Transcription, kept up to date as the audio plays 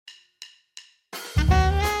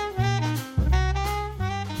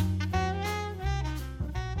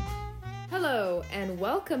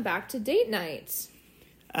welcome back to Date Night.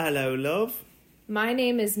 Hello, love. My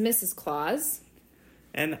name is Mrs. Claus.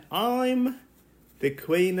 And I'm the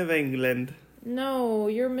Queen of England. No,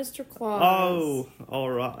 you're Mr. Claus. Oh,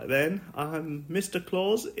 alright then. I'm Mr.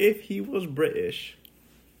 Claus if he was British.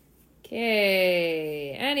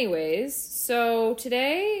 Okay. Anyways, so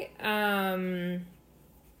today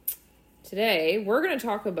we're going to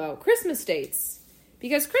talk about Christmas dates.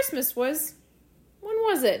 Because Christmas was... When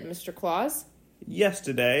was it, Mr. Claus?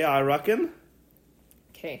 Yesterday, I reckon.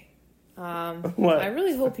 Okay. What? I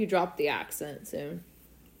really hope you drop the accent soon.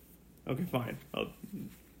 Okay, fine. I'll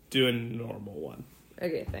do a normal one.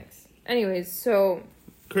 Okay, thanks. Anyways, so...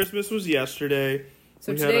 Christmas was yesterday.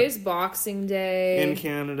 So today is Boxing Day. In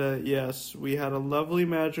Canada, yes. We had a lovely,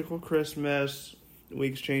 magical Christmas. We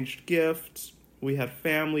exchanged gifts. We had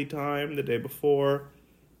family time the day before.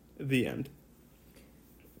 The end.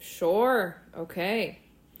 Sure. Okay.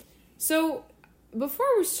 So, before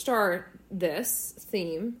we start this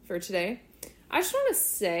theme for today, I just want to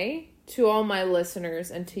say to all my listeners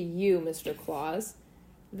and to you, Mr. Claus,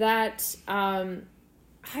 that I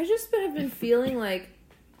just have been feeling like,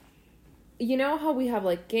 you know how we have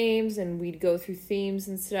like games and we'd go through themes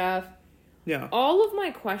and stuff? Yeah. All of my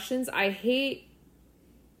questions, I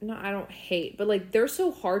don't hate, but like they're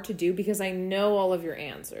so hard to do because I know all of your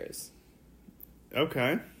answers.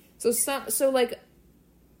 Okay. So like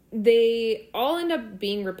they all end up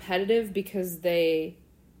being repetitive because they,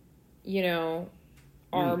 you know,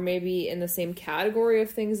 are maybe in the same category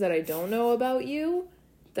of things that I don't know about you,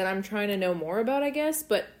 that I'm trying to know more about, I guess,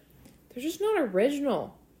 but they're just not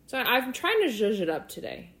original. So I'm trying to zhuzh it up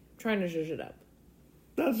today.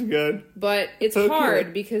 That's good. But it's Okay.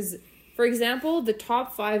 hard because, for example, the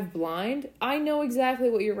top 5 blind, I know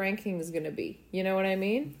exactly what your ranking is going to be. You know what I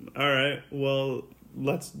mean? All right. Well,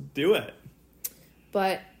 let's do it.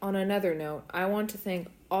 But on another note, I want to thank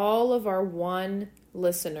all of our one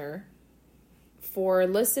listener for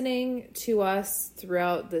listening to us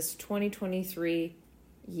throughout this 2023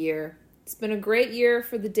 year. It's been a great year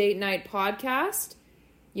for the Date Night podcast.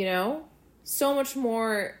 You know, so much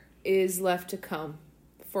more is left to come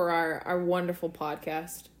for our wonderful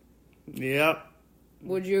podcast. Yep.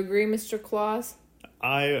 Would you agree, Mr. Claus?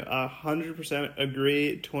 I 100%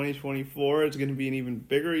 agree. 2024 is going to be an even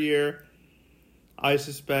bigger year. I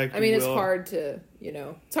suspect. I mean, it's hard to, you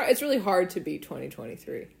know, it's really hard to beat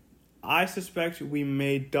 2023. I suspect we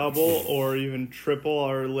may double or even triple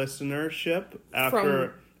our listenership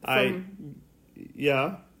after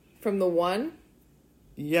From the 1?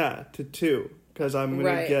 Yeah, to 2. Because I'm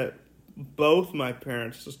going to get both my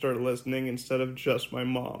parents to start listening instead of just my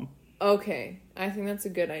mom. Okay. I think that's a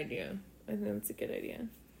good idea.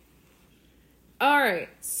 All right.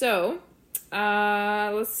 So,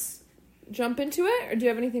 let's jump into it, or do you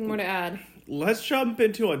have anything more to add? Let's jump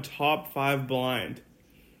into a top 5 blind.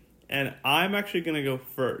 And I'm actually going to go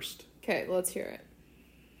first. Okay, let's hear it.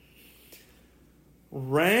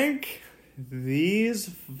 Rank these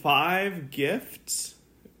 5 gifts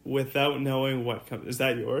without knowing what comes. Is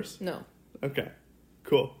that yours? No. Okay,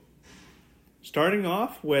 cool. Starting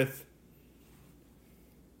off with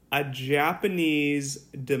a Japanese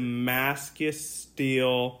Damascus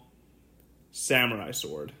steel samurai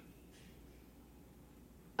sword.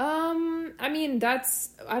 I mean,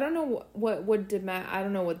 I don't know I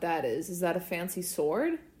don't know what that is. Is that a fancy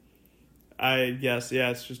sword?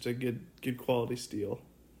 It's just a good quality steel.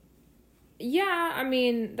 Yeah, I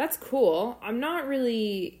mean, that's cool. I'm not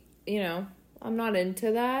really, I'm not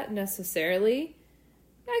into that necessarily.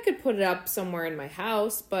 I could put it up somewhere in my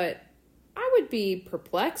house, but I would be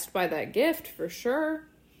perplexed by that gift for sure.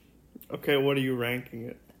 Okay, what are you ranking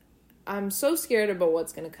it? I'm so scared about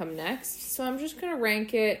what's going to come next, so I'm just going to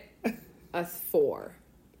rank it a 4.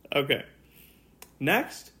 Okay.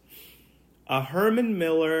 Next, a Herman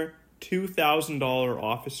Miller $2,000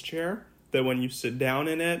 office chair that when you sit down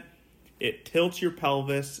in it, it tilts your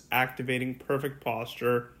pelvis, activating perfect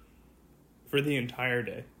posture for the entire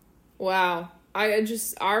day. Wow. I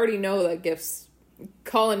already know that gift's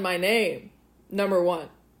calling my name. Number 1.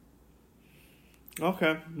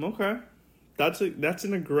 Okay. That's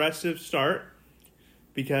an aggressive start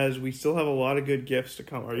because we still have a lot of good gifts to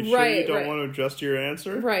come. Are you sure you don't want to adjust your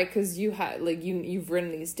answer? Right, because you had you've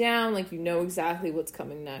written these down, you know exactly what's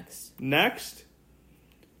coming next. Next,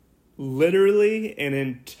 literally an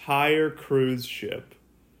entire cruise ship.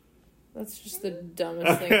 That's just the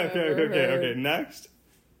dumbest thing I've ever heard. Okay. Next,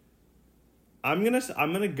 I'm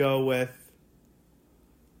gonna go with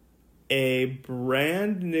a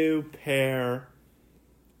brand new pair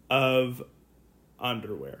of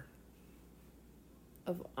underwear.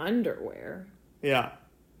 Of underwear? Yeah.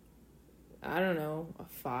 I don't know, a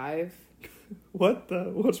 5.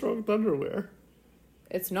 What's wrong with underwear?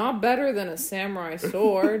 It's not better than a samurai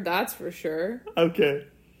sword, that's for sure. Okay.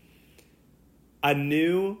 A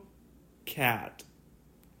new cat.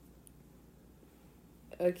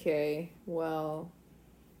 Okay, well,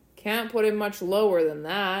 can't put it much lower than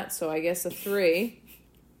that, so I guess a 3.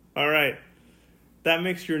 All right. That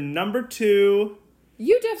makes your number 2.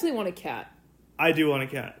 You definitely want a cat. I do want a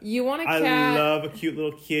cat. You want a cat. I love a cute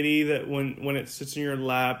little kitty that when it sits in your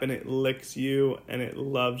lap and it licks you and it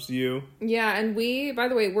loves you. Yeah, and by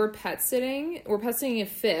the way, we're pet sitting. We're pet sitting a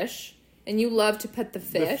fish, and you love to pet the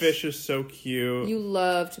fish. The fish is so cute. You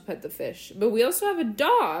love to pet the fish. But we also have a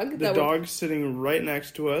dog. The dog's sitting right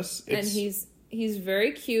next to us. And he's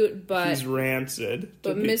very cute, but... He's rancid.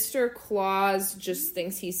 But Mr. Claus just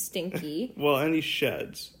thinks he's stinky. Well, and he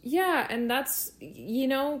sheds. Yeah, and that's...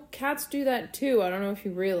 cats do that too. I don't know if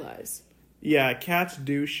you realize. Yeah, cats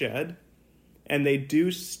do shed. And they do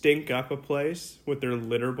stink up a place with their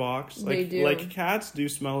litter box. They do. Like, cats do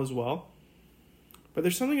smell as well. But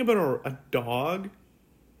there's something about a dog.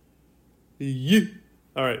 Yeah.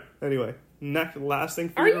 All right, anyway. Last thing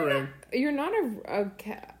for your ring. You're not a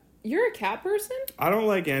cat... You're a cat person? I don't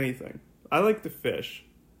like anything. I like the fish.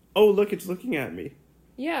 Oh, look, it's looking at me.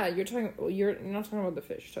 Yeah, you're not talking about the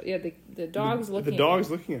fish. Yeah, the dog's looking at me. The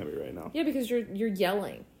dog's looking at me right now. Yeah, because you're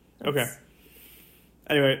yelling. Okay.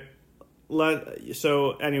 Anyway,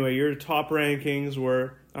 your top rankings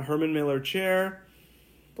were a Herman Miller chair.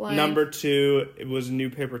 Blank. Number 2, it was a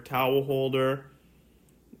new paper towel holder.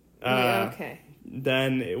 Okay.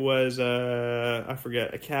 Then it was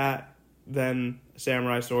a cat. Then a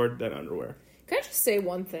samurai sword, then underwear. Can I just say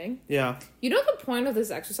one thing? Yeah. You know the point of this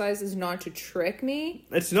exercise is not to trick me?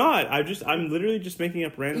 It's not. I'm literally just making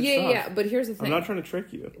up random stuff. Yeah, but here's the thing. I'm not trying to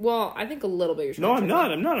trick you. Well, I think a little bit you're trying to trick me.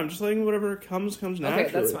 I'm not. I'm just letting whatever comes naturally.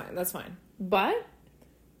 Okay, that's fine. But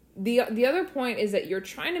the other point is that you're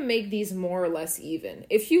trying to make these more or less even.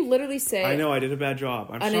 If you literally say... I know, I did a bad job.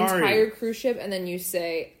 I'm sorry. An entire cruise ship, and then you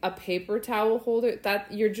say a paper towel holder,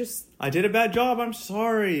 that you're just... I did a bad job. I'm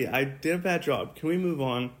sorry. I did a bad job. Can we move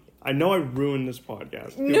on? I know I ruined this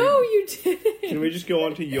podcast. You didn't. Can we just go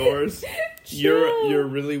on to yours? You're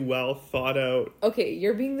really well thought out. Okay,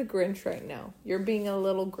 you're being the Grinch right now. You're being a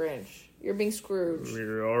little Grinch. You're being Scrooge.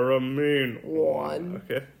 You're a mean one.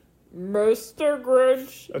 Okay. Mr.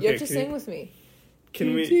 Grinch. Okay, you have to sing with me.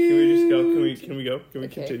 Can we just go? Can we go? Can we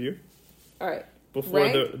Okay. continue? All right. Before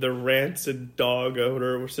the rancid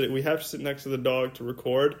we have to sit next to the dog to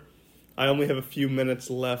record. I only have a few minutes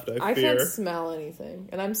left, I fear. I can't smell anything,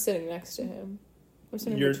 and I'm sitting next to him. I'm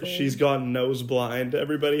sitting between. She's gone nose blind.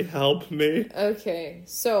 Everybody help me. Okay,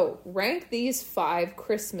 so rank these 5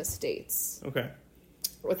 Christmas dates. Okay.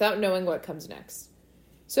 Without knowing what comes next.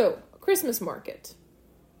 So, Christmas market.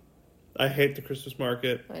 I hate the Christmas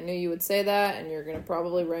market. I knew you would say that, and you're going to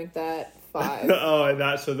probably rank that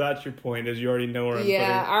 5. So that's your point, is you already know where I'm putting.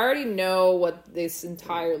 Yeah, I already know what this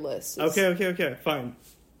entire list is. Okay, fine.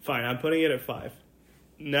 I'm putting it at 5.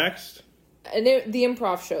 Next. And the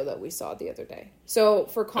improv show that we saw the other day. So,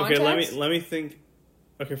 for context... Okay, let me think.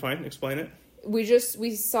 Okay, fine, explain it. We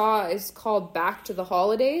saw, it's called Back to the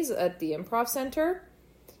Holidays at the Improv Center.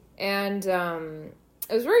 And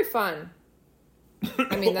it was very fun.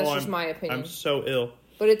 I mean, that's just my opinion. I'm so ill.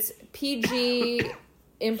 But it's PG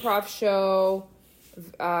improv show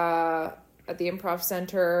at the Improv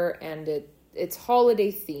Center, and it's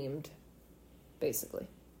holiday themed, basically.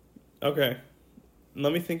 Okay.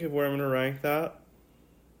 Let me think of where I'm going to rank that.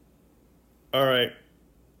 All right.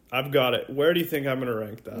 I've got it. Where do you think I'm going to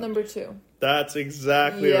rank that? Number 2. That's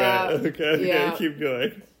exactly right. Okay, keep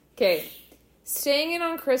going. Okay. Staying in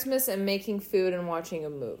on Christmas and making food and watching a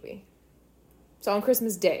movie. So on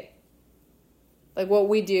Christmas Day. Like what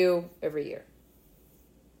we do every year.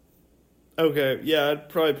 Okay, yeah, I'd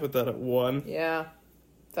probably put that at 1. Yeah,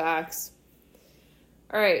 facts.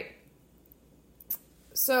 All right.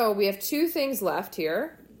 So we have 2 things left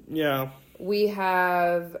here. Yeah. We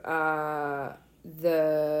have the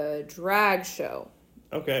drag show.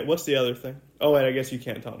 Okay, what's the other thing? Oh, wait, I guess you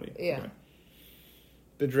can't tell me. Yeah. Okay.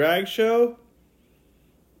 The drag show?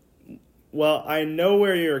 Well, I know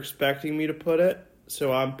where you're expecting me to put it,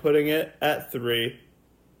 so I'm putting it at 3.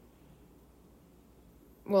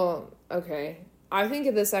 Well, okay. I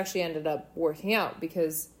think this actually ended up working out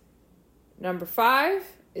because number 5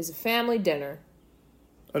 is a family dinner.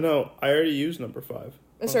 Oh, no, I already used number 5.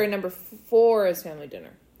 Sorry, number 4 is family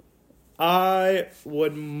dinner. I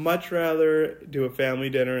would much rather do a family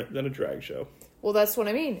dinner than a drag show. Well, that's what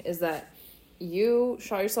I mean, is that you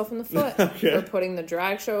shot yourself in the foot Okay. for putting the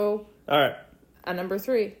drag show All right. at number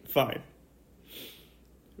 3. Fine.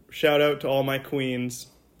 Shout out to all my queens.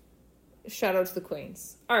 Shout out to the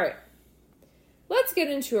queens. All right. Let's get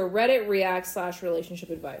into a Reddit React /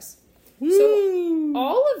 relationship advice. Woo! So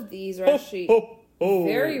all of these are actually Oh.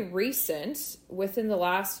 very recent, within the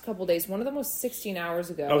last couple days. One of them was 16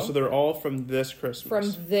 hours ago. Oh, so they're all from this Christmas.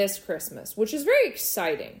 From this Christmas, which is very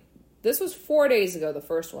exciting. This was 4 days ago, the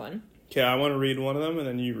first one. Okay, I want to read one of them, and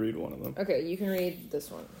then you read one of them. Okay, you can read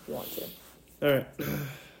this one if you want to. All right.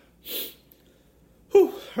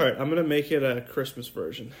 Whew. All right, I'm going to make it a Christmas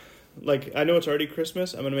version. Like, I know it's already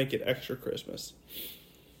Christmas. I'm going to make it extra Christmas.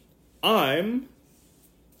 I'm...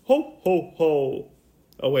 Ho, ho, ho.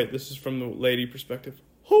 Oh, wait, this is from the lady perspective.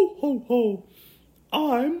 Ho, ho, ho.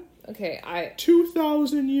 I'm... Okay,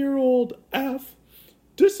 2,000-year-old F,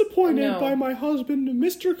 disappointed No. by my husband,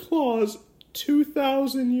 Mr. Claus,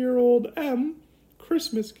 2,000-year-old M,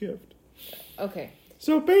 Christmas gift. Okay.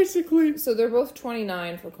 So basically... So they're both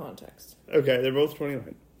 29 for context. Okay, they're both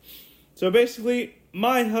 29. So basically,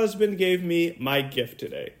 my husband gave me my gift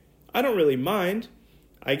today. I don't really mind.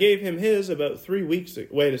 I gave him his about 3 weeks ago.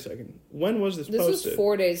 Wait a second. When was this posted? This was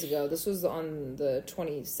 4 days ago. This was on the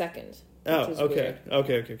 22nd. Oh, which is okay.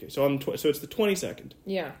 weird. Okay. So so it's the 22nd.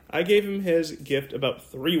 Yeah. I gave him his gift about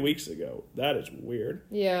 3 weeks ago. That is weird.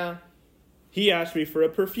 Yeah. He asked me for a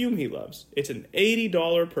perfume he loves. It's an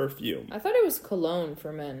 $80 perfume. I thought it was cologne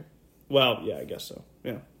for men. Well, yeah, I guess so.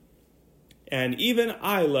 Yeah. And even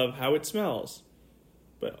I love how it smells.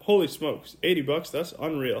 But holy smokes, $80, that's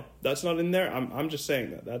unreal. That's not in there. I'm just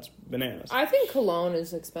saying that. That's bananas. I think cologne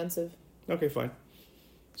is expensive. Okay, fine.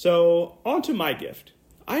 So, on to my gift.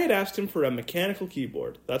 I had asked him for a mechanical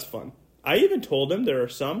keyboard. That's fun. I even told him there are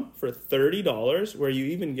some for $30 where you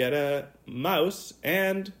even get a mouse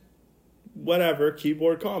and whatever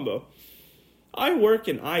keyboard combo. I work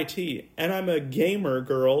in IT, and I'm a gamer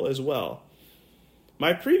girl as well.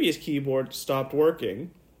 My previous keyboard stopped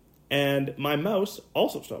working, and my mouse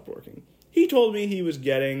also stopped working. He told me he was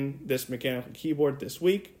getting this mechanical keyboard this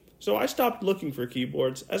week, so I stopped looking for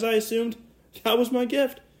keyboards, as I assumed that was my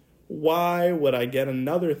gift. Why would I get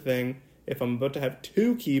another thing if I'm about to have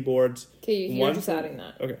 2 keyboards? Okay, you're just adding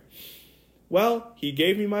that. Okay. Well, he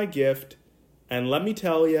gave me my gift, and let me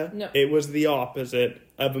tell you, No. it was the opposite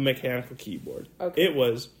of a mechanical keyboard. Okay. It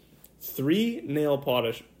was 3 nail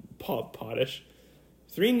polish bottles,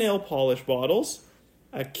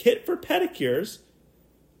 a kit for pedicures,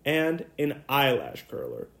 and an eyelash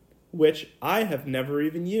curler, which I have never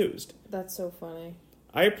even used. That's so funny.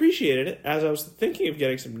 I appreciated it as I was thinking of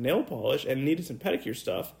getting some nail polish and needed some pedicure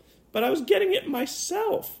stuff, but I was getting it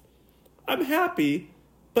myself. I'm happy,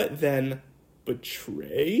 but then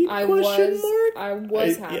betrayed? I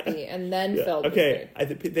was happy and then felt okay.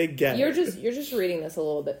 betrayed. They get You're it. just reading this a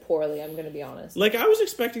little bit poorly, I'm going to be honest. Like, I was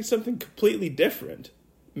expecting something completely different.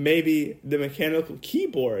 Maybe the mechanical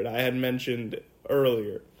keyboard I had mentioned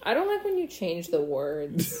earlier. I don't like when you change the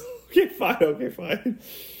words. Okay, fine.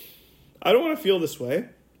 I don't want to feel this way,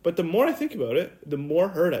 but the more I think about it, the more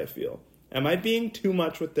hurt I feel. Am I being too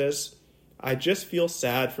much with this? I just feel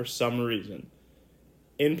sad for some reason.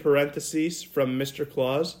 In parentheses, from Mr.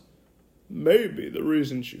 Claus, maybe the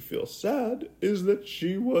reason she feels sad is that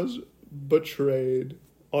she was betrayed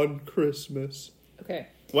on Christmas. Okay.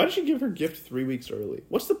 Why did she give her gift 3 weeks early?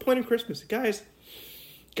 What's the point of Christmas? Guys,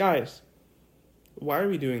 why are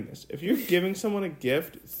we doing this? If you're giving someone a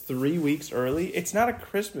gift 3 weeks early, it's not a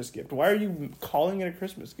Christmas gift. Why are you calling it a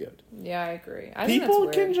Christmas gift? Yeah, I agree. I think People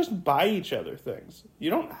that's can weird. just buy each other things.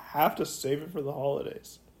 You don't have to save it for the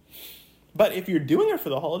holidays. But if you're doing it for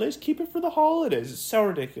the holidays, keep it for the holidays. It's so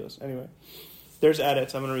ridiculous. Anyway, there's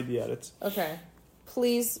edits. I'm going to read the edits. Okay.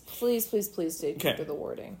 Please stay true to the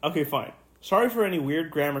wording. Okay, fine. Sorry for any weird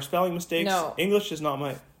grammar spelling mistakes. No. English is not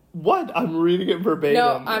my... What? I'm reading it verbatim.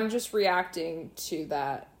 No, I'm just reacting to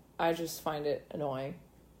that. I just find it annoying.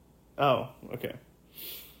 Oh, okay.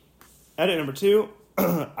 Edit number 2.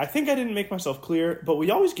 I think I didn't make myself clear, but we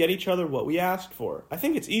always get each other what we asked for. I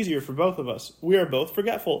think it's easier for both of us. We are both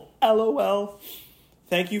forgetful. LOL.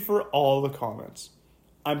 Thank you for all the comments.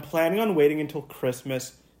 I'm planning on waiting until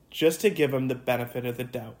Christmas just to give him the benefit of the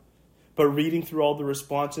doubt. But reading through all the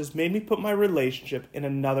responses made me put my relationship in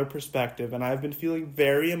another perspective, and I have been feeling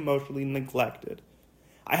very emotionally neglected.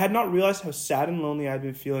 I had not realized how sad and lonely I'd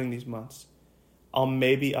been feeling these months. I'll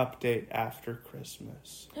maybe update after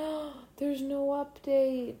Christmas. There's no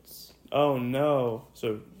update. Oh, no.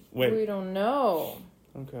 So, wait. We don't know.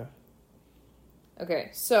 Okay. Okay,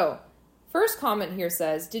 so first comment here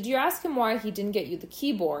says, did you ask him why he didn't get you the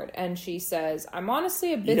keyboard? And she says, I'm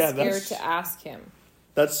honestly a bit scared to ask him.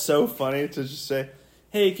 That's so funny to just say,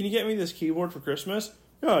 hey, can you get me this keyboard for Christmas?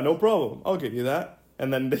 Yeah, no problem. I'll get you that.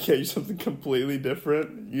 and then they get you something completely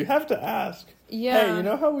different, you have to ask. Yeah. Hey, you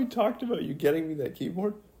know how we talked about you getting me that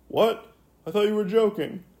keyboard? What? I thought you were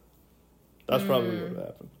joking. That's probably what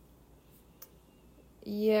happened.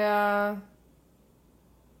 Yeah.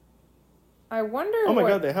 I wonder. Oh my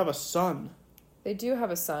god, they have a son. They do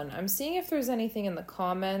have a son. I'm seeing if there's anything in the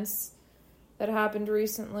comments that happened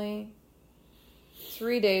recently.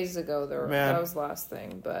 3 days ago, that was the last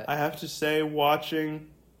thing. But I have to say, watching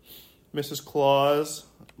Mrs. Claus,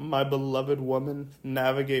 my beloved woman,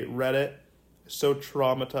 navigate Reddit is so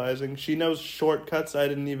traumatizing. She knows shortcuts I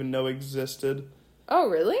didn't even know existed. Oh,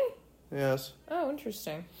 really? Yes. Oh,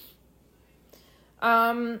 interesting.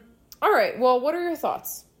 All right. Well, what are your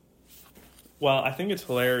thoughts? Well, I think it's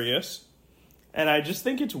hilarious. And I just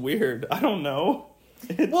think it's weird. I don't know.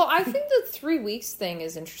 Well, I think the 3 weeks thing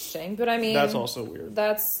is interesting, but I mean... That's also weird.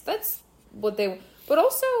 That's what they... But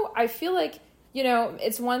also, I feel like, you know,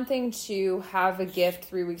 it's one thing to have a gift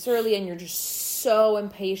 3 weeks early and you're just so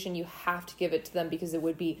impatient you have to give it to them because it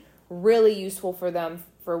would be really useful for them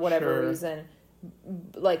for whatever reason,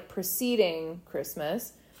 like preceding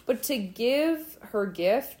Christmas. But to give her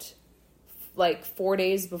gift like 4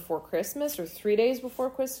 days before Christmas or 3 days before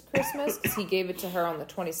Christmas, because he gave it to her on the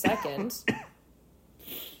 22nd...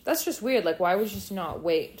 That's just weird. Like, why would you just not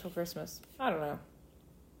wait till Christmas? I don't know.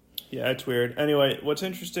 Yeah, it's weird. Anyway, what's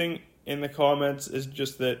interesting in the comments is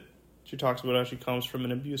just that she talks about how she comes from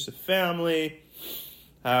an abusive family,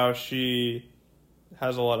 how she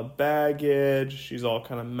has a lot of baggage, she's all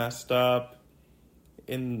kind of messed up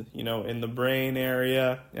in the brain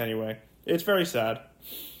area. Anyway, it's very sad.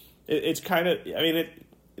 It's kind of, I mean,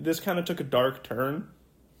 this kind of took a dark turn.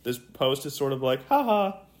 This post is sort of like,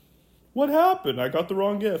 haha, what happened? I got the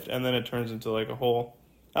wrong gift. And then it turns into like a whole,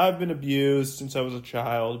 I've been abused since I was a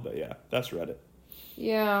child. But yeah, that's Reddit.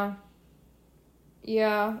 Yeah.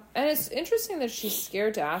 Yeah. And it's interesting that she's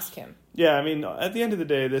scared to ask him. Yeah, I mean, at the end of the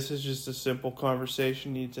day, this is just a simple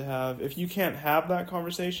conversation you need to have. If you can't have that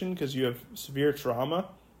conversation because you have severe trauma,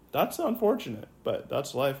 that's unfortunate. But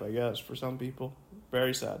that's life, I guess, for some people.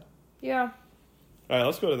 Very sad. Yeah. All right,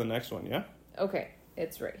 let's go to the next one, yeah? Okay,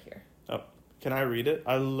 it's right here. Oh. Can I read it?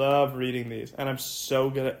 I love reading these, and I'm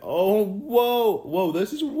so good at... Oh, whoa,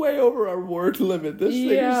 this is way over our word limit. This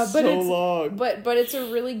thing is so long. But it's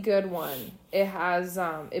a really good one. It has,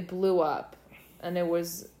 it blew up, and it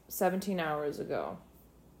was 17 hours ago.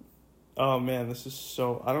 Oh, man, this is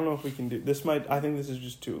so... I don't know if we can do... I think this is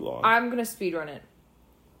just too long. I'm going to speedrun it.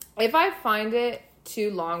 If I find it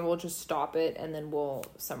too long, we'll just stop it, and then we'll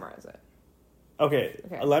summarize it. Okay,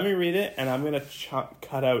 let me read it, and I'm going to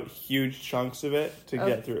cut out huge chunks of it to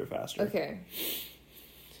get through it faster. Okay.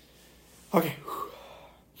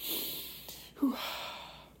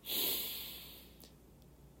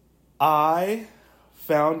 I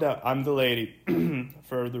found out... I'm the lady.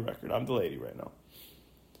 For the record, I'm the lady right now.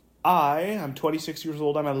 I'm 26 years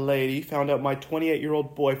old. I'm a lady. Found out my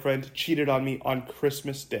 28-year-old boyfriend cheated on me on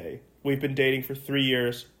Christmas Day. We've been dating for 3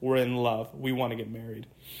 years. We're in love. We want to get married.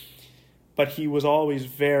 But he was always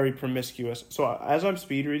very promiscuous. So as I'm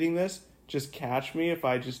speed reading this, just catch me if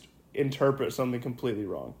I just interpret something completely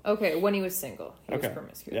wrong. Okay, when he was single, he was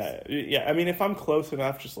promiscuous. Yeah. I mean, if I'm close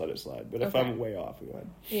enough, just let it slide. But if I'm way off, go ahead.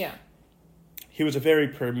 Yeah. He was a very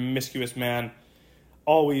promiscuous man,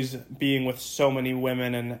 always being with so many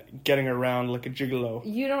women and getting around like a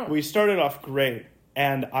gigolo. We started off great,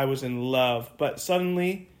 and I was in love. But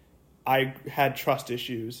suddenly, I had trust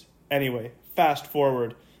issues. Anyway, fast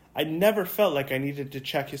forward. I never felt like I needed to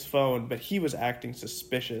check his phone, but he was acting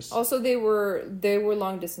suspicious. Also, they were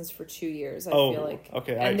long distance for 2 years, I feel like.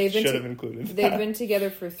 Okay, and I should have included that. They've been together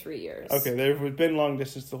for 3 years. Okay, they've been long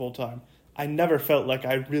distance the whole time. I never felt like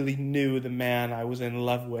I really knew the man I was in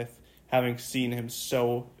love with, having seen him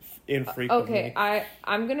so infrequently. Okay,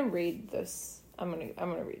 I'm gonna read this. I'm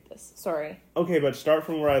gonna read this. Sorry. Okay, but start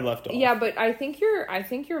from where I left off. Yeah, but I think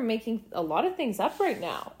you're making a lot of things up right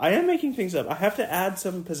now. I am making things up. I have to add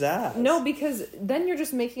some pizzazz. No, because then you're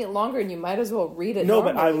just making it longer, and you might as well read it. No,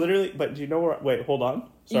 normally. but I literally. But do you know where? Wait, hold on.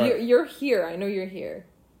 Sorry. You're here. I know you're here.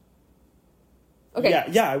 Okay.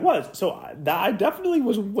 Yeah, I was. So I definitely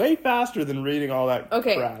was way faster than reading all that.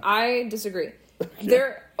 Okay, crap. I disagree.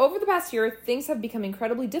 Over the past year, things have become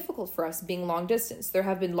incredibly difficult for us being long distance. There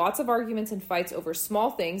have been lots of arguments and fights over small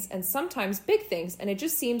things and sometimes big things, and it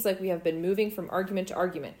just seems like we have been moving from argument to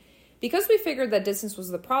argument. Because we figured that distance was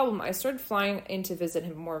the problem, I started flying in to visit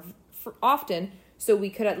him more often so we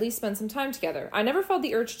could at least spend some time together. I never felt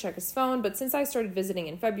the urge to check his phone, but since I started visiting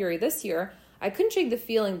in February this year, I couldn't shake the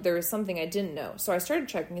feeling there was something I didn't know, so I started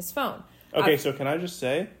checking his phone. Okay, so can I just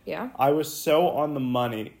say? Yeah? I was so on the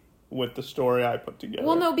money with the story I put together.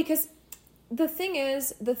 Well, no, because the thing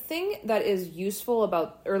that is useful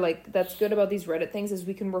about, or like that's good about these Reddit things is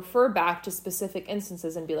we can refer back to specific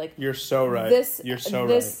instances and be like, you're so right. This,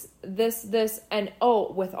 and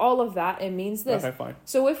with all of that, it means this. Okay, fine.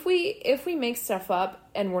 So if we make stuff up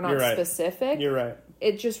and we're not specific, you're right.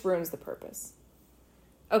 It just ruins the purpose.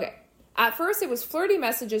 Okay. At first, it was flirty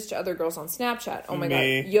messages to other girls on Snapchat. Oh my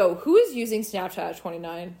god. Yo, who is using Snapchat at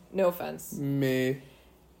 29? No offense. Me.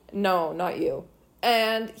 No, not you.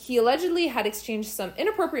 And he allegedly had exchanged some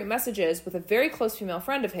inappropriate messages with a very close female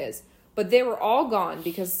friend of his, but they were all gone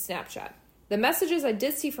because of Snapchat. The messages I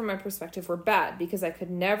did see from my perspective were bad because I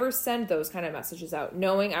could never send those kind of messages out,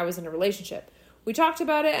 knowing I was in a relationship. We talked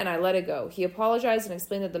about it and I let it go. He apologized and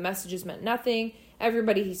explained that the messages meant nothing.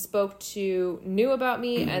 Everybody he spoke to knew about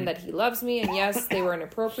me and that he loves me. And yes, they were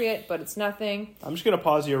inappropriate, but it's nothing. I'm just going to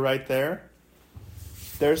pause you right there.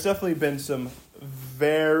 There's definitely been some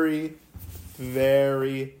very,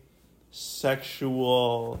 very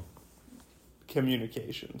sexual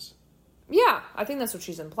communications. Yeah, I think that's what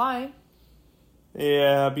she's implying.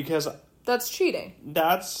 Yeah, because... That's cheating.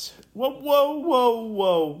 That's... Whoa.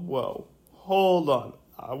 Hold on.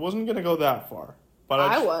 I wasn't going to go that far. But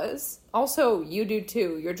I was. Also, you do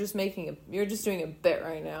too. You're just doing a bit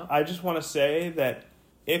right now. I just want to say that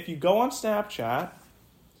if you go on Snapchat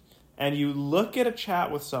and you look at a chat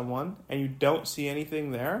with someone and you don't see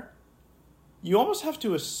anything there, you almost have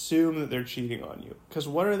to assume that they're cheating on you. Because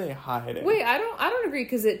what are they hiding? Wait, I don't agree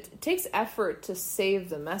because it takes effort to save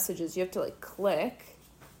the messages. You have to click.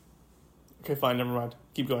 Okay, fine, never mind.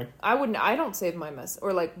 Keep going. I don't save my mess.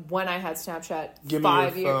 Or when I had Snapchat Give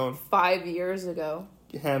me your phone. 5 years ago.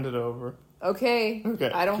 Hand it over. Okay.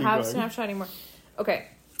 I don't have going. Snapchat anymore. Okay.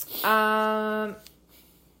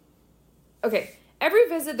 Okay. Every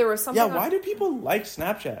visit there was something... Yeah, why do people like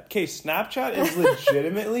Snapchat? Okay, Snapchat is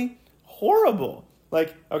legitimately horrible.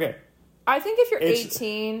 Okay. I think if you're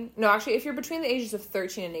 18... No, actually, if you're between the ages of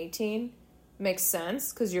 13 and 18, makes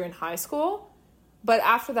sense because you're in high school. But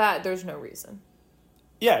after that, there's no reason.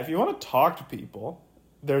 Yeah, if you want to talk to people,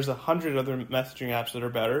 there's 100 other messaging apps that are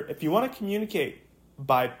better. If you want to communicate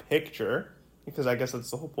by picture, because I guess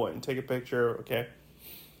that's the whole point, and take a picture, okay,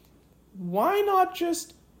 why not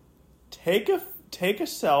just take a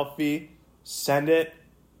selfie, send it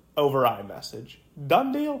over iMessage?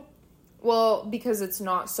 Done deal. Well, because it's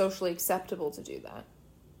not socially acceptable to do that.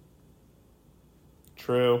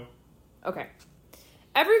 True. Okay.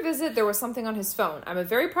 Every visit, there was something on his phone. I'm a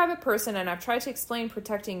very private person, and I've tried to explain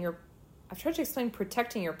protecting your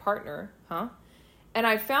partner, And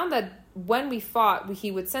I found that when we fought,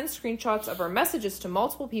 he would send screenshots of our messages to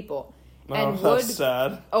multiple people, and that's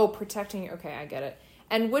sad. Oh, protecting your... Okay, I get it.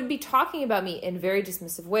 And would be talking about me in very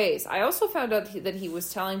dismissive ways. I also found out that he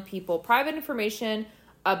was telling people private information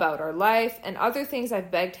about our life and other things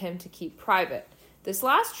I've begged him to keep private. This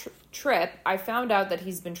last trip, I found out that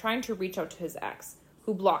he's been trying to reach out to his ex,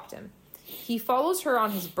 who blocked him. He follows her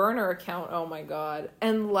on his burner account, oh my god,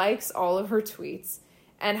 and likes all of her tweets,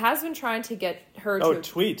 and has been trying to get her to... Oh,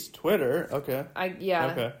 tweets, Twitter, okay.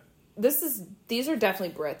 Okay. These are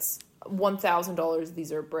definitely Brits. $1,000,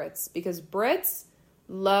 these are Brits, because Brits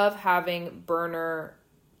love having burner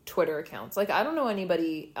Twitter accounts. I don't know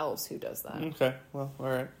anybody else who does that. Okay, well,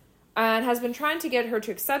 alright. And has been trying to get her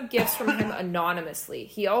to accept gifts from him anonymously.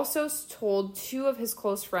 He also told 2 of his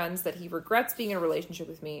close friends that he regrets being in a relationship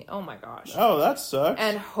with me. Oh my gosh. Oh, that sucks.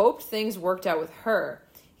 And hoped things worked out with her.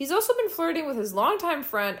 He's also been flirting with his longtime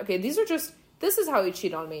friend. Okay, this is how he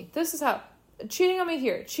cheated on me. This is how... Cheating on me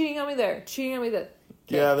here, cheating on me there, cheating on me there.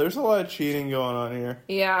 Okay. Yeah, there's a lot of cheating going on here.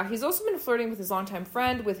 Yeah, he's also been flirting with his longtime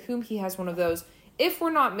friend, with whom he has one of those, if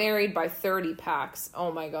we're not married by 30 packs.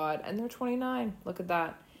 Oh my god. And they're 29. Look at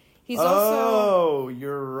that. Oh,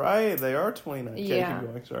 you're right. They are 29. Okay, yeah. Keep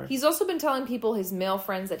going. Sorry. He's also been telling people, his male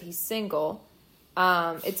friends, that he's single.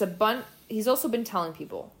 He's also been telling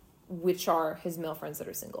people, which are his male friends that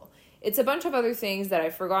are single. It's a bunch of other things that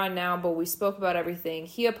I've forgotten now, but we spoke about everything.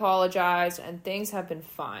 He apologized, and things have been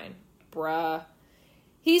fine. Bruh.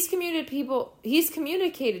 He's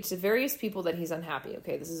communicated to various people that he's unhappy.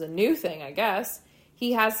 Okay, this is a new thing, I guess.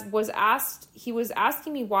 He was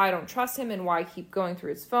asking me why I don't trust him and why I keep going through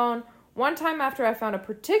his phone. One time after I found a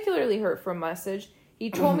particularly hurtful message, he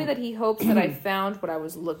told me that he hopes that I found what I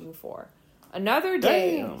was looking for. Another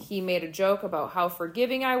day, he made a joke about how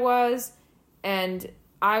forgiving I was and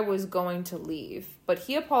I was going to leave. But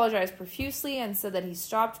he apologized profusely and said that he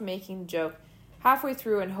stopped making the joke halfway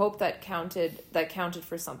through and hoped that counted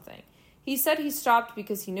for something. He said he stopped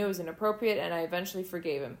because he knew it was inappropriate and I eventually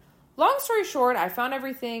forgave him. Long story short, I found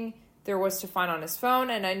everything there was to find on his phone,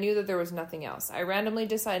 and I knew that there was nothing else. I randomly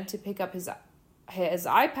decided to pick up his his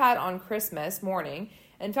iPad on Christmas morning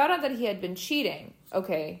and found out that he had been cheating.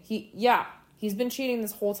 Okay, he's been cheating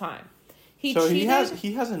this whole time. He has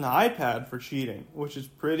an iPad for cheating, which is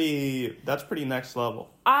pretty next level.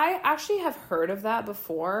 I actually have heard of that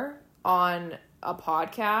before on a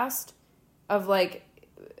podcast of like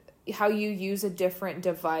how you use a different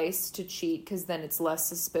device to cheat because then it's less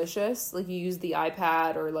suspicious. Like you use the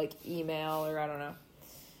iPad or like email or I don't know.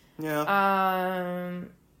 Yeah.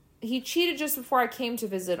 He cheated just before I came to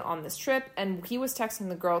visit on this trip, and he was texting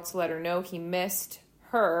the girl to let her know he missed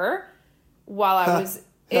her while I was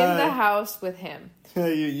in the house with him.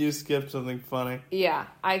 You skipped something funny. Yeah,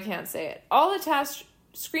 I can't say it. I'll attach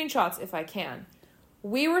screenshots if I can.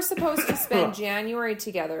 We were supposed to spend January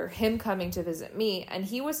together, him coming to visit me, and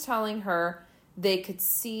he was telling her they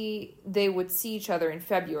would see each other in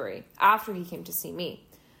February after he came to see me.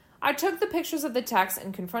 I took the pictures of the text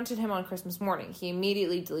and confronted him on Christmas morning. He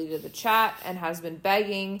immediately deleted the chat and has been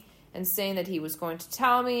begging and saying that he was going to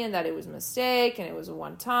tell me and that it was a mistake and it was a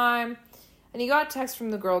one time. And he got text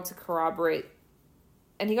from the girl to corroborate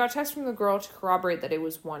that it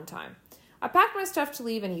was one time. I packed my stuff to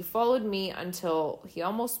leave and he followed me until we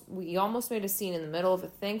almost made a scene in the middle of a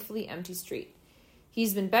thankfully empty street.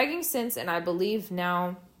 He's been begging since, and I believe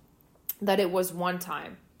now that it was one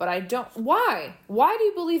time. But I don't... Why? Why do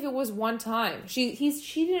you believe it was one time? He's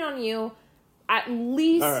cheated on you at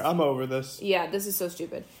least... All right, I'm over this. Yeah, this is so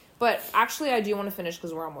stupid. But actually, I do want to finish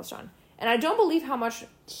because we're almost done. And I don't believe how much...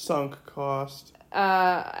 Sunk cost.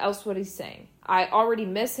 Else what he's saying. I already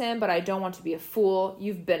miss him, but I don't want to be a fool.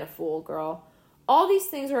 You've been a fool, girl. All these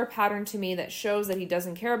things are a pattern to me that shows that he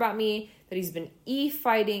doesn't care about me, that he's been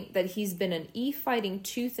fighting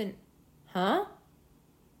tooth and... Huh?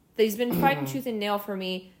 That he's been fighting tooth and nail for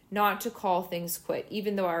me not to call things quit,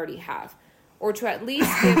 even though I already have. Or to at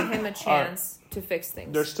least give him a chance to fix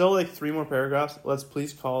things. There's still like 3 more paragraphs. Let's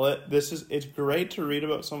please call it. It's great to read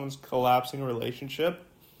about someone's collapsing relationship.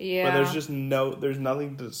 Yeah. But there's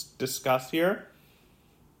nothing to discuss here.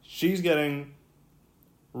 She's getting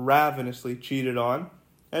ravenously cheated on.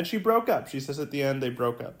 And she broke up. She says at the end they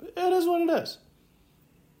broke up. It is what it is.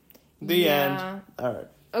 The end. All right.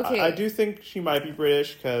 Okay. I do think she might be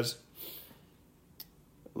British because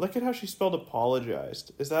look at how she spelled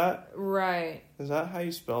apologized. Is that right? Is that how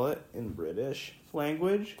you spell it in British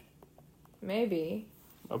language? Maybe.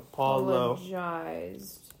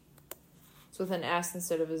 Apologized. It's with an S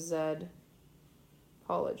instead of a Z.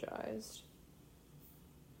 Apologized.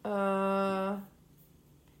 Or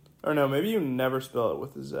no, maybe you never spell it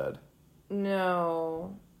with a Z.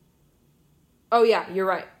 No. Oh yeah, you're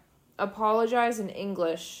right. Apologize in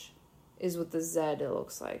English is with the Z, it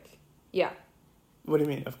looks like. Yeah. What do you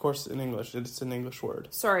mean? Of course, in English. It's an English word.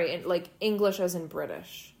 Sorry, like English as in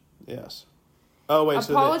British. Yes. Oh, wait.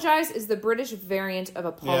 Apologize is the British variant of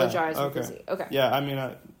apologize yeah, with a Z. Okay. Yeah, I mean,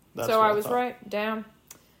 that's so what I was thought. right. Damn.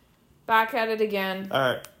 Back at it again. All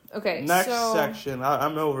right. Okay, Next section.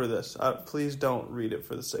 I'm over this. Please don't read it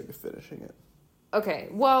for the sake of finishing it. Okay,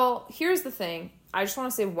 well, here's the thing. I just want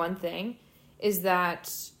to say one thing, is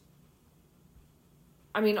that...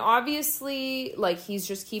 I mean, obviously, like, he's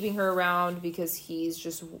just keeping her around because he's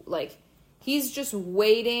just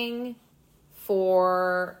waiting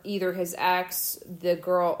for either his ex, the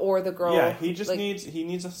girl, or the girl. Yeah, he just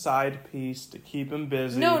needs a side piece to keep him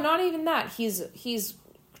busy. No, not even that. He's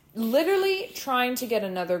literally trying to get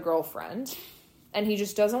another girlfriend, and he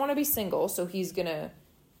just doesn't want to be single, so he's gonna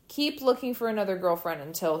keep looking for another girlfriend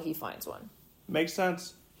until he finds one. Makes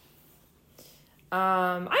sense.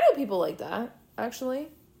 I know people like that. Actually,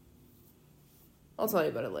 I'll tell you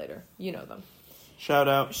about it later. You know them. Shout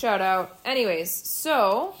out. Anyways,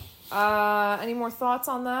 so, any more thoughts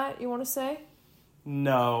on that you want to say?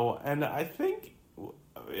 No, and I think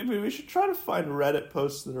we should try to find Reddit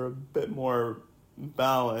posts that are a bit more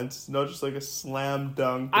balanced, not just like a slam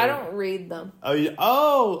dunk. I don't read them.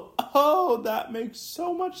 Oh, that makes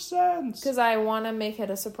so much sense. Because I want to make it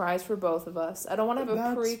a surprise for both of us. I don't want to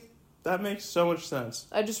have That makes so much sense.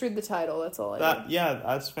 I just read the title, that's all I do. Yeah,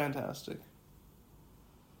 that's fantastic.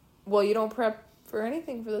 Well, you don't prep for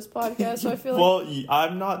anything for this podcast, so I feel like... Well,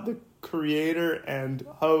 I'm not the creator and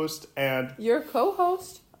host, and... You're a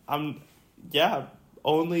co-host?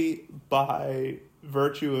 Only by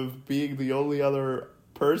virtue of being the only other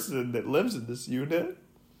person that lives in this unit.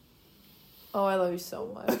 Oh, I love you so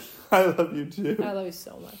much. I love you too. I love you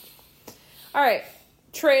so much. All right,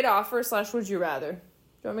 trade offer / would you rather?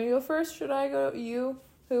 Do you want me to go first? Should I go? You?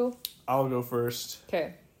 Who? I'll go first.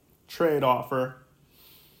 Okay. Trade offer.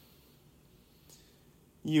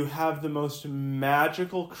 You have the most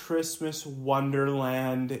magical Christmas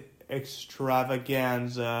wonderland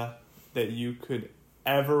extravaganza that you could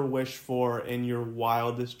ever wish for in your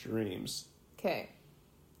wildest dreams. Okay.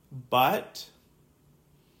 But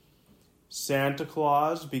Santa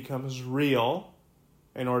Claus becomes real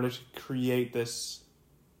in order to create this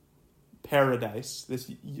paradise,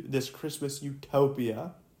 this Christmas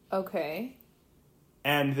utopia. Okay.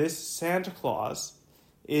 And this Santa Claus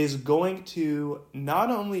is going to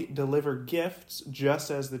not only deliver gifts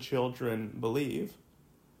just as the children believe,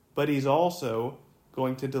 but he's also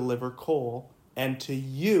going to deliver coal. And to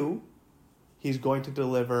you, he's going to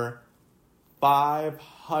deliver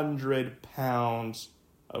 500 pounds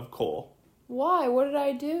of coal. Why? What did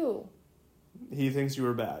I do? He thinks you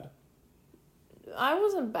were bad. I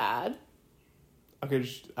wasn't bad. Okay,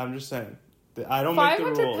 I'm just saying. I don't make the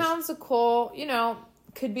rules. 500 pounds of coal, I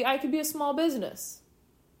could be a small business.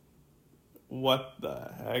 What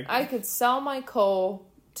the heck? I could sell my coal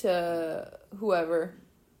to whoever.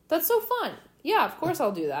 That's so fun. Yeah, of course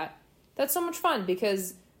I'll do that. That's so much fun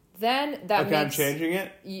because then that makes... Okay, I'm changing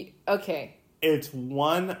it. Okay. It's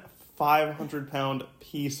one 500-pound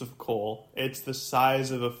piece of coal. It's the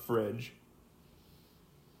size of a fridge.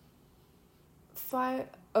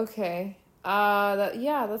 Okay.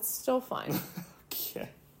 That's still fine. Okay.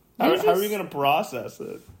 How are you going to process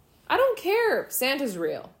it? I don't care. Santa's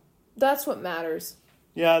real. That's what matters.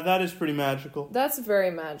 Yeah, that is pretty magical. That's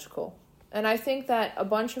very magical. And I think that a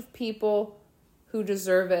bunch of people who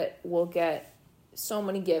deserve it will get so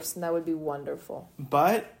many gifts, and that would be wonderful.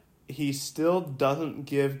 But he still doesn't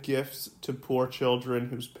give gifts to poor children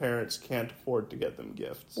whose parents can't afford to get them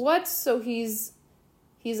gifts. What? So he's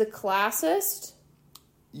a classist?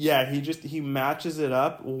 Yeah, he matches it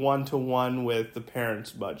up 1-to-1 with the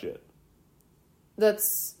parents' budget.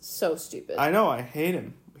 That's so stupid. I know, I hate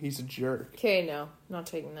him. He's a jerk. Okay, no. Not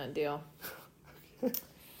taking that deal.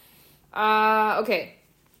 Okay.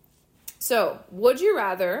 So, would you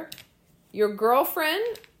rather your girlfriend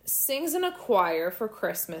sings in a choir for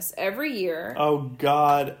Christmas every year? Oh,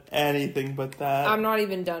 God. Anything but that. I'm not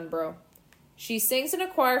even done, bro. She sings in a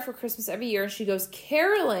choir for Christmas every year. She goes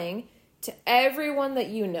caroling to everyone that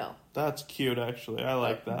you know. That's cute, actually. I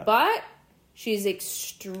like that. But she's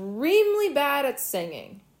extremely bad at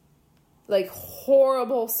singing. Like,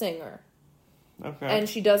 horrible singer. Okay. And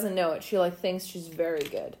she doesn't know it. She, thinks she's very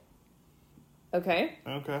good. Okay?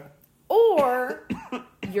 Okay. Or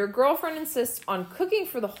your girlfriend insists on cooking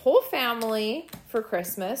for the whole family for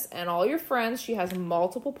Christmas and all your friends. She has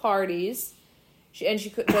multiple parties. She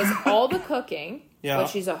does all the cooking. Yeah. But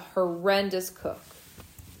she's a horrendous cook.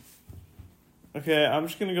 Okay, I'm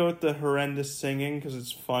just going to go with the horrendous singing because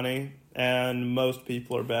it's funny. And most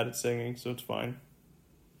people are bad at singing, so it's fine.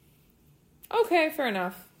 Okay, fair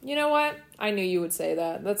enough. You know what? I knew you would say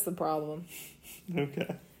that. That's the problem.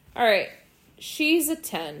 Okay. All right. She's a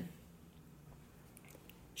 10.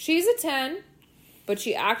 She's a 10, but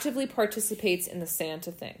she actively participates in the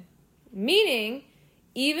Santa thing. Meaning,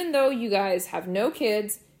 even though you guys have no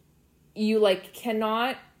kids, you,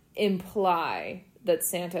 cannot imply that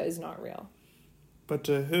Santa is not real. But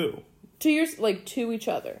to who? To each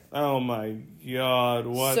other. Oh my God,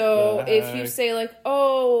 what So the heck? if you say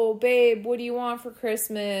oh, babe, what do you want for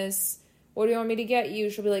Christmas? What do you want me to get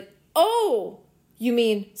you? She'll be like, oh, you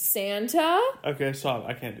mean Santa? Okay, stop.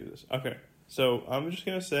 I can't do this. Okay, so I'm just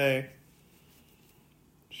going to say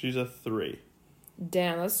she's a 3.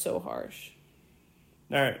 Damn, that's so harsh.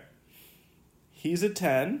 All right. He's a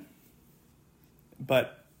 10,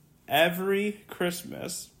 but every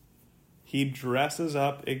Christmas he dresses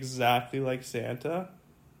up exactly like Santa,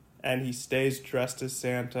 and he stays dressed as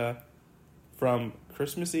Santa from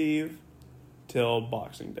Christmas Eve till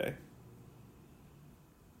Boxing Day.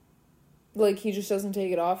 He just doesn't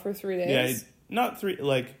take it off for 3 days? Yeah, not 3,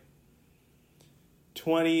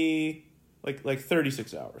 20,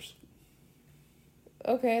 36 hours.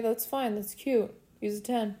 Okay, that's fine. That's cute. He's a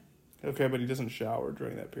 10. Okay, but he doesn't shower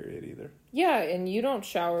during that period either. Yeah, and you don't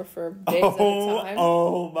shower for days at a time.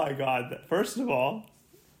 Oh my God. First of all,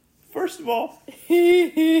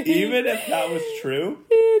 even if that was true...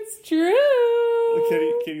 It's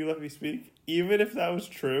true! Can you let me speak? Even if that was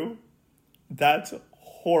true, that's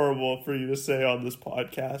horrible for you to say on this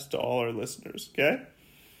podcast to all our listeners, okay?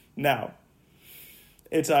 Now,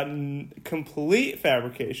 it's a complete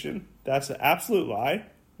fabrication. That's an absolute lie.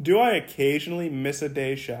 Do I occasionally miss a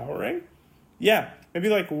day showering? Yeah, maybe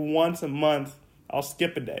once a month I'll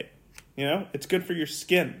skip a day. It's good for your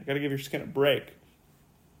skin. You gotta give your skin a break.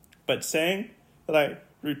 But saying that I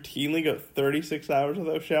routinely go 36 hours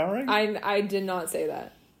without showering? I did not say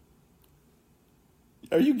that.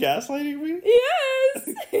 Are you gaslighting me? Yes!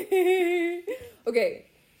 Okay,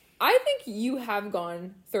 I think you have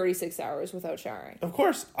gone 36 hours without showering. Of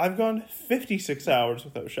course, I've gone 56 hours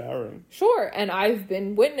without showering. Sure, and I've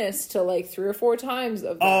been witness to like 3 or 4 times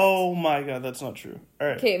of that. Oh my god, that's not true. All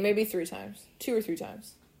right. Okay, maybe 3 times. 2 or 3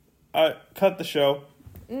 times. Cut the show.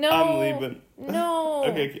 No. I'm leaving. No.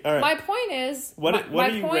 Okay, all right. My point is... What are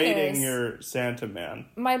you point rating is, your Santa man?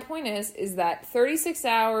 My point is that 36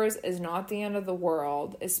 hours is not the end of the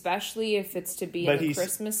world, especially if it's to be in the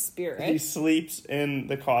Christmas spirit. He sleeps in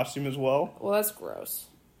the costume as well. Well, that's gross.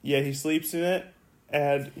 Yeah, he sleeps in it,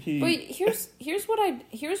 and he... But here's the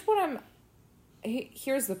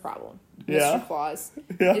problem, Yeah. Mr. Claus,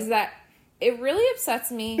 Yeah. is that it really upsets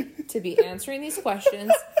me to be answering these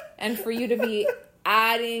questions and for you to be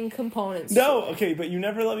adding components. No, okay, but you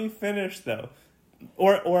never let me finish, though.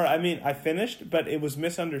 Or I mean, I finished, but it was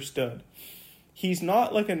misunderstood. He's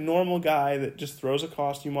not like a normal guy that just throws a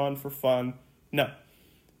costume on for fun. No.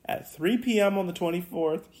 At 3 p.m. on the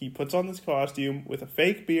 24th, he puts on this costume with a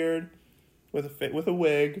fake beard, with a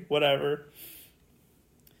wig, whatever.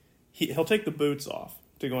 He'll take the boots off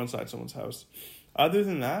to go inside someone's house. Other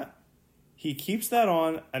than that, he keeps that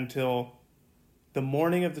on until the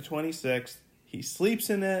morning of the 26th. He sleeps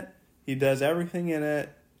in it. He does everything in it.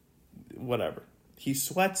 Whatever. He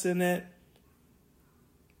sweats in it.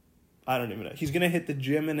 I don't even know. He's going to hit the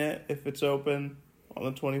gym in it if it's open on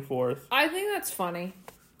the 24th. I think that's funny.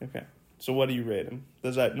 Okay. So what do you rate him?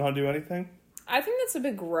 Does that not do anything? I think that's a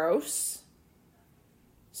bit gross.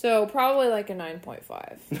 So probably like a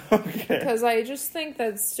 9.5. Okay. Because I just think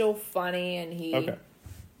that's still funny and he... Okay.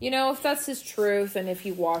 You know, if that's his truth and if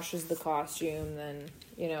he washes the costume, then,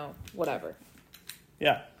 you know, whatever.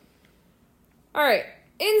 Yeah. All right.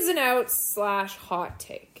 Ins and outs / hot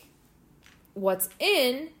take. What's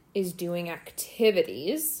in is doing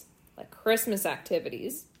activities, like Christmas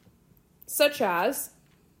activities, such as...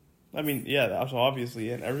 I mean, yeah, that's obviously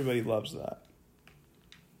in. Everybody loves that.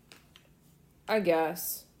 I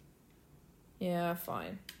guess. Yeah,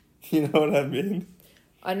 fine. You know what I mean?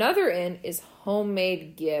 Another in is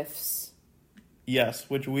homemade gifts. Yes,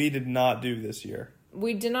 which we did not do this year.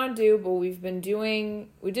 We did not do, but we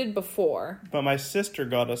did before. But my sister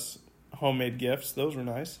got us homemade gifts. Those were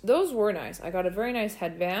nice. Those were nice. I got a very nice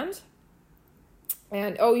headband.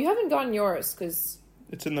 And, oh, you haven't gotten yours, because...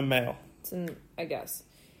 It's in the mail. It's in, I guess.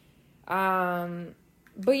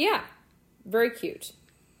 But yeah, very cute.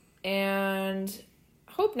 And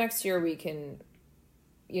hope next year we can,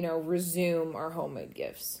 you know, resume our homemade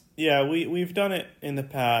gifts. Yeah, we've done it in the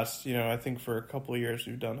past. You know, I think for a couple of years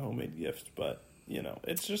we've done homemade gifts, but, you know,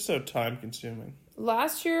 it's just so time consuming.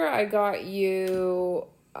 Last year I got you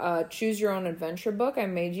a Choose Your Own Adventure book. I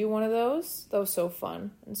made you one of those. That was so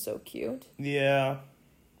fun and so cute. Yeah.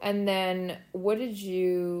 And then what did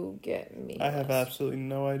you get me? I have absolutely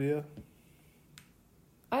no idea.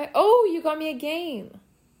 You got me a game.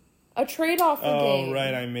 A trade-off game. Oh,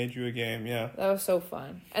 right, I made you a game, yeah. That was so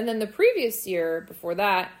fun. And then the previous year, before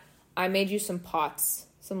that, I made you some pots.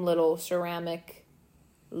 Some little ceramic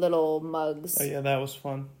little mugs. Oh, yeah, that was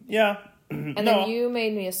fun. Yeah. And then you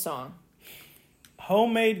made me a song.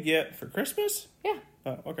 Homemade gift for Christmas? Yeah.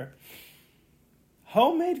 Oh, okay.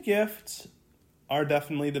 Homemade gifts are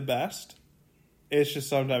definitely the best. It's just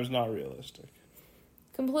sometimes not realistic.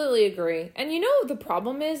 Completely agree. And you know, the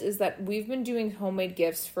problem is that we've been doing homemade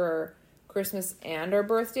gifts for Christmas and our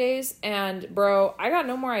birthdays. And, bro, I got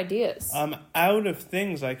no more ideas. I'm out of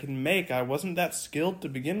things I can make. I wasn't that skilled to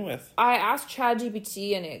begin with. I asked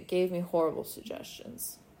ChatGPT and it gave me horrible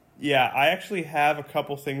suggestions. Yeah, I actually have a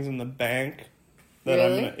couple things in the bank that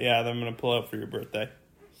Really? that I'm gonna pull out for your birthday.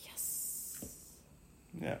 Yes.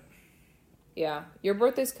 Yeah. Yeah. Your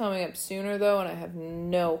birthday's coming up sooner, though, and I have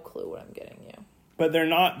no clue what I'm getting you. But they're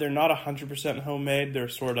not 100% homemade. They're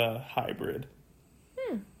sort of hybrid.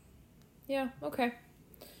 Yeah, okay.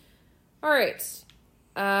 All right.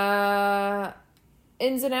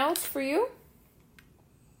 Ins and outs for you?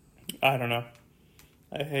 I don't know.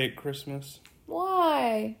 I hate Christmas.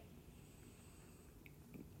 Why?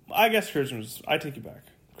 I guess Christmas. I take you back.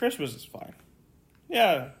 Christmas is fine.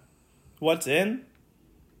 Yeah. What's in?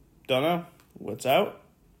 Don't know. What's out?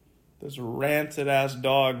 This rancid ass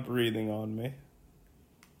dog breathing on me.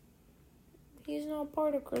 He's not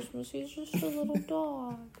part of Christmas. He's just a little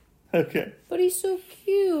dog. Okay. But he's so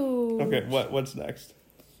cute. Okay, what's next?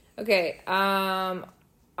 Okay, I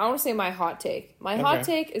want to say my hot take. My hot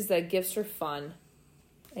take is that gifts are fun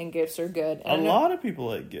and gifts are good. A lot of people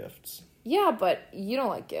like gifts. Yeah, but you don't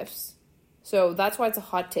like gifts. So that's why it's a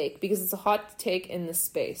hot take, because it's a hot take in the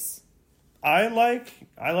space. I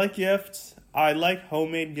like gifts. I like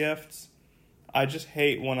homemade gifts. I just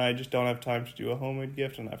hate when I just don't have time to do a homemade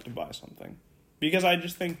gift and I have to buy something. Because I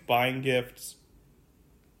just think buying gifts,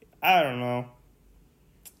 I don't know.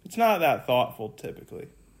 It's not that thoughtful, typically.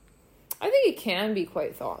 I think it can be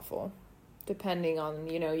quite thoughtful, depending on,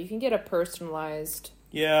 you can get a personalized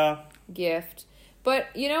gift. But,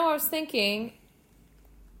 I was thinking,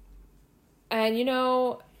 and,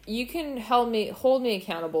 you can hold me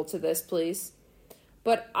accountable to this, please.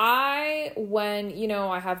 But when,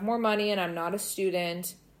 I have more money and I'm not a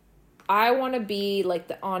student, I want to be like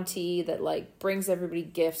the auntie that like brings everybody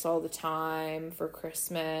gifts all the time for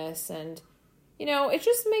Christmas. And, it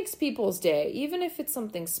just makes people's day, even if it's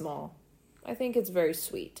something small. I think it's very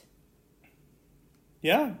sweet.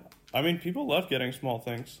 Yeah. I mean, people love getting small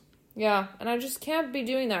things. Yeah. And I just can't be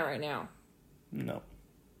doing that right now. No.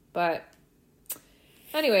 But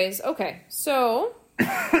anyways, okay. So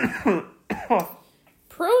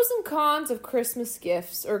pros and cons of Christmas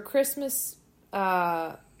gifts or Christmas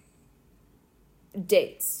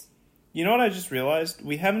dates. You know what I just realized?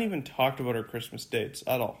 We haven't even talked about our Christmas dates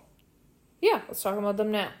at all. Yeah, let's talk about them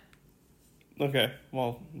now. Okay,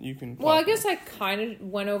 well, you can... Well, I guess I kind of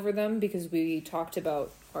went over them because we talked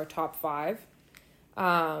about our top 5.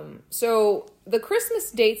 So the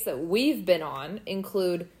Christmas dates that we've been on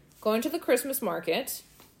include going to the Christmas market,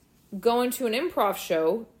 going to an improv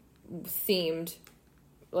show themed,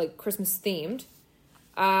 like Christmas themed,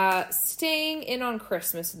 staying in on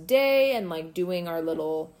Christmas Day and like doing our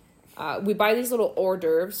little, we buy these little hors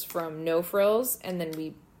d'oeuvres from No Frills and then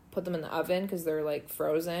we put them in the oven because they're like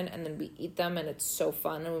frozen and then we eat them and it's so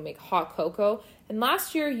fun and we make hot cocoa. And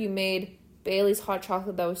last year you made Bailey's hot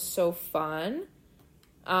chocolate. That was so fun.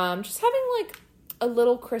 Just having like a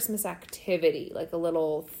little Christmas activity, like a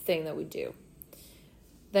little thing that we do.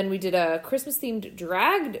 Then we did a Christmas themed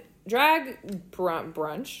drag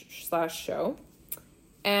brunch / show.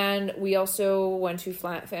 And we also went to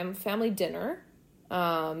family dinner.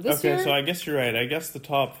 This year, so I guess you're right. I guess the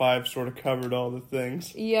top 5 sort of covered all the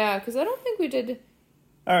things. Yeah, because I don't think we did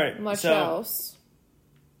much else.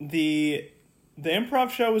 The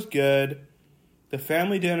improv show was good. The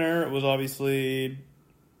family dinner was obviously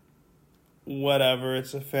whatever.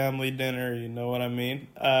 It's a family dinner, you know what I mean?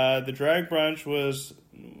 The drag brunch was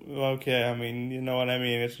okay. I mean, you know what I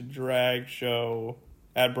mean. It's a drag show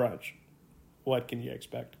at brunch. What can you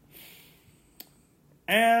expect?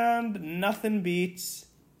 And nothing beats...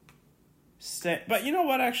 But you know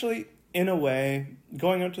what, actually? In a way,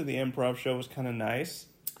 going out to the improv show was kind of nice.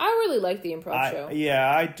 I really like the improv show.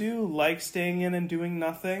 Yeah, I do like staying in and doing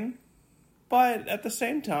nothing. But at the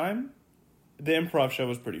same time, the improv show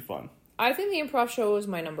was pretty fun. I think the improv show was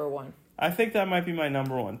my number 1. I think that might be my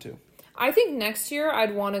number 1, too. I think next year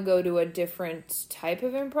I'd want to go to a different type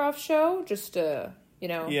of improv show, just to...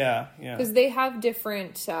 Yeah. Because they have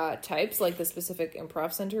different types, like the specific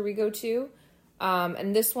improv center we go to.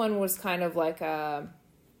 And this one was kind of like a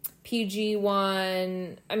PG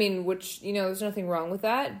one. I mean, which, there's nothing wrong with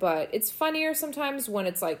that. But it's funnier sometimes when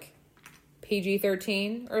it's like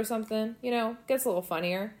PG-13 or something. Gets a little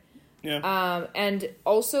funnier. Yeah. And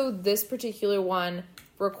also this particular one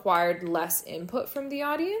required less input from the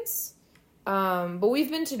audience. But we've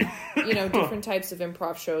been to, different types of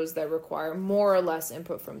improv shows that require more or less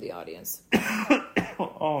input from the audience.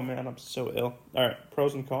 Oh, man, I'm so ill. All right,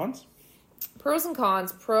 pros and cons? Pros and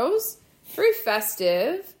cons. Pros, very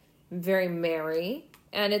festive, very merry,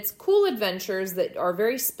 and it's cool adventures that are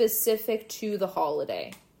very specific to the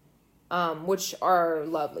holiday, which are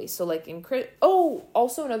lovely. So, like,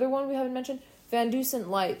 also another one we haven't mentioned, Van Dusen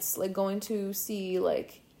lights, like going to see,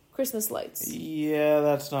 like, Christmas lights. Yeah,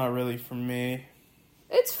 that's not really for me.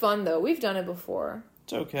 It's fun, though. We've done it before.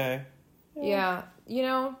 It's okay. Yeah,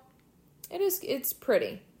 it's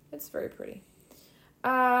pretty. It's very pretty.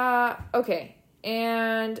 Okay.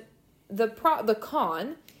 And the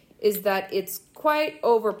con is that it's quite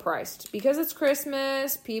overpriced. Because it's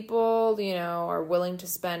Christmas, people, are willing to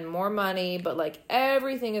spend more money, but, like,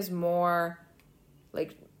 everything is more,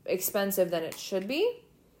 like, expensive than it should be.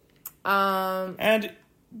 And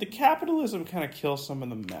the capitalism kind of kills some of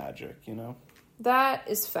the magic, That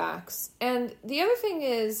is facts. And the other thing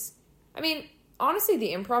is, I mean, honestly,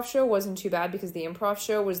 the improv show wasn't too bad because the improv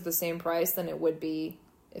show was the same price than it would be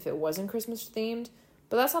if it wasn't Christmas themed.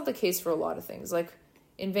 But that's not the case for a lot of things. Like,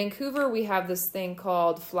 in Vancouver, we have this thing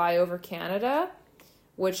called Fly Over Canada,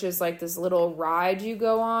 which is like this little ride you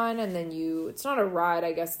go on, and then it's not a ride,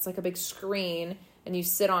 I guess, it's like a big screen, and you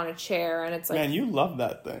sit on a chair, and it's like... Man, you love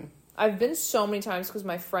that thing. I've been so many times because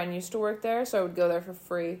my friend used to work there, so I would go there for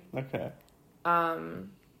free. Okay.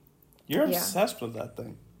 You're obsessed with that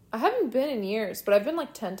thing. I haven't been in years, but I've been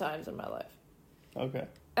like 10 times in my life. Okay.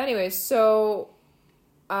 Anyway, so,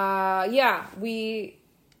 we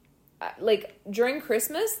like, during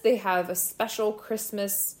Christmas, they have a special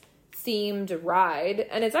Christmas themed ride,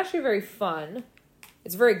 and it's actually very fun.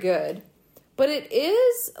 It's very good. But it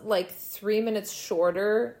is, like, 3 minutes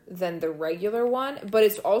shorter than the regular one, but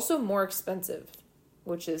it's also more expensive,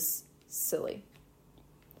 which is silly.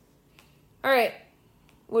 All right.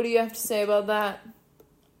 What do you have to say about that?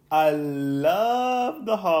 I love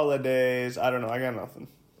the holidays. I don't know. I got nothing.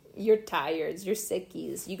 You're tired. You're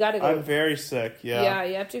sickies. You gotta go. I'm very sick, yeah. Yeah,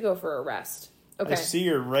 you have to go for a rest. Okay. I see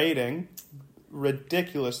your rating.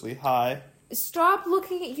 Ridiculously high. Stop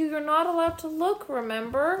looking at you. You're not allowed to look,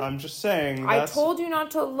 remember? I'm just saying. I told you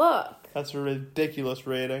not to look. That's a ridiculous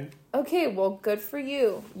rating. Okay, well, good for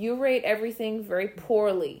you. You rate everything very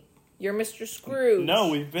poorly. You're Mr. Scrooge. No,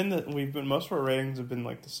 we've been most of our ratings have been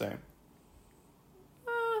like the same.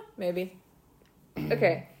 Maybe.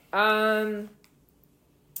 Okay. Oh.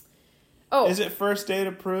 Is it first date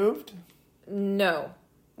approved? No.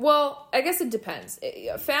 Well, I guess it depends.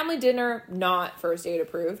 Family dinner, not first date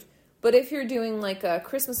approved. But if you're doing like a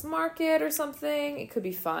Christmas market or something, it could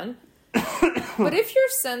be fun. But if you're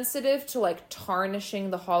sensitive to like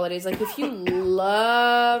tarnishing the holidays, like if you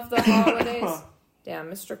love the holidays,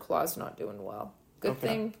 damn, Mr. Claus not doing well. Good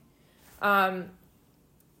thing.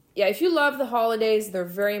 Yeah, if you love the holidays, they're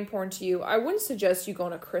very important to you. I wouldn't suggest you go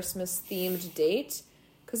on a Christmas themed date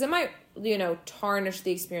because it might, tarnish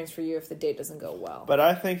the experience for you if the date doesn't go well. But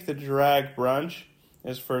I think the drag brunch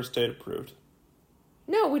is first date approved.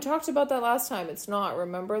 No, we talked about that last time. It's not.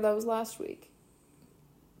 Remember? That was last week.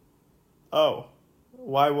 Oh.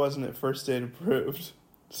 Why wasn't it first date approved?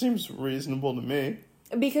 Seems reasonable to me.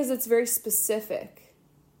 Because it's very specific.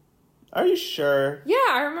 Are you sure? Yeah,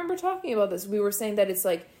 I remember talking about this. We were saying that it's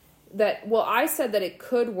like that. Well, I said that it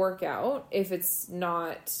could work out if it's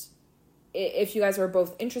not, if you guys are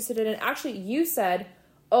both interested in it. Actually, you said,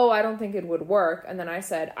 oh, I don't think it would work. And then I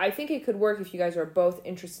said, I think it could work if you guys are both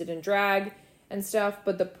interested in drag and stuff.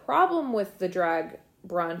 But the problem with the drag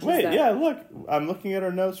brunch is that... yeah, look. I'm looking at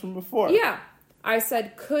our notes from before. Yeah. I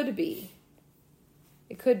said could be.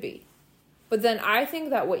 It could be. But then I think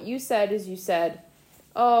that what you said is you said,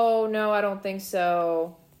 oh, no, I don't think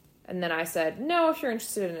so. And then I said, no, if you're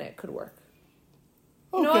interested in it, it could work.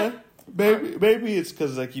 You know what? Maybe it's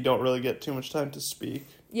because like you don't really get too much time to speak.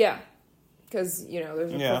 Yeah. Because,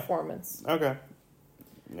 there's a performance. Okay.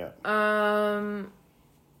 Yeah. All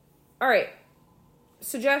right.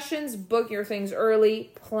 Suggestions, book your things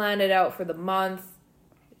early. Plan it out for the month.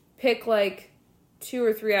 Pick like 2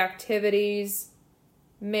 or 3 activities.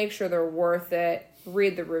 Make sure they're worth it.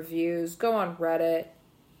 Read the reviews. Go on Reddit.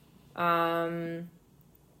 And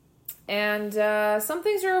some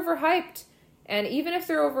things are overhyped. And even if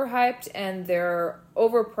they're overhyped and they're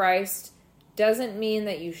overpriced, doesn't mean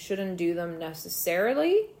that you shouldn't do them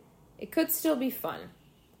necessarily. It could still be fun.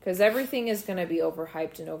 Because everything is going to be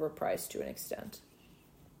overhyped and overpriced to an extent.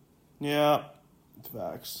 Yeah.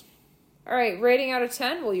 Facts. All right, rating out of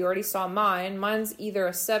 10. Well, you already saw mine. Mine's either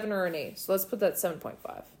a 7 or an 8. So let's put that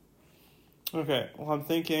 7.5. Okay, well, I'm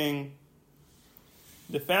thinking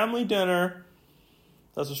the family dinner,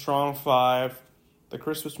 that's a strong 5. The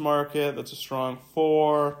Christmas market, that's a strong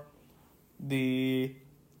 4.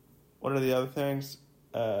 What are the other things?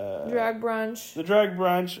 Drag brunch. The drag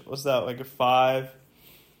brunch, was that like a 5?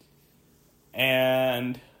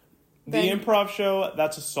 And the improv show,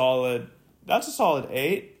 that's a solid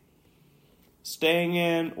 8. Staying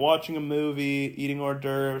in, watching a movie, eating hors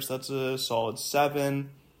d'oeuvres, that's a solid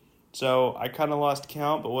 7. So I kind of lost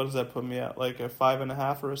count, but what does that put me at? Like a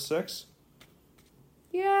 5.5 or a 6?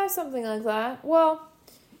 Yeah, something like that. Well,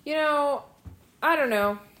 I don't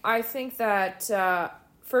know. I think that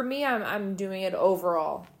for me, I'm doing it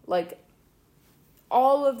overall. Like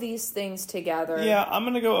all of these things together. Yeah, I'm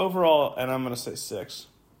gonna go overall, and I'm gonna say 6.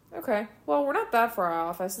 Okay. Well, we're not that far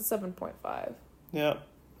off. I said 7.5. Yeah.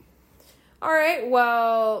 All right,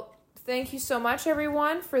 well, thank you so much,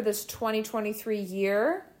 everyone, for this 2023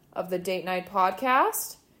 year of the Date Night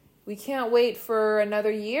Podcast. We can't wait for another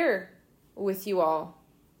year with you all.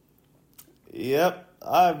 Yep,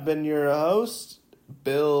 I've been your host,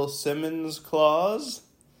 Bill Simmons Claus.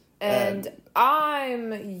 And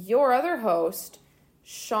I'm your other host,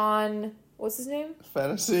 Sean, what's his name?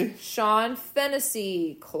 Fantasy. Sean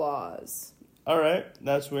Fennessy Claus. All right,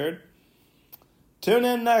 that's weird. Tune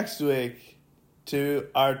in next week to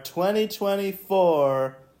our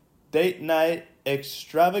 2024 Date Night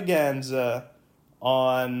Extravaganza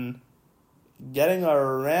on getting a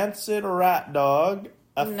rancid rat dog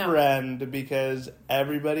a friend because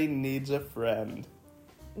everybody needs a friend.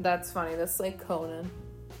 That's funny. That's like Conan.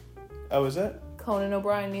 Oh, is it? Conan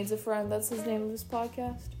O'Brien Needs a Friend. That's his name of his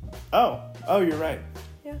podcast. Oh, you're right.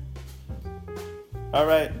 Yeah. All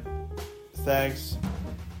right. Thanks.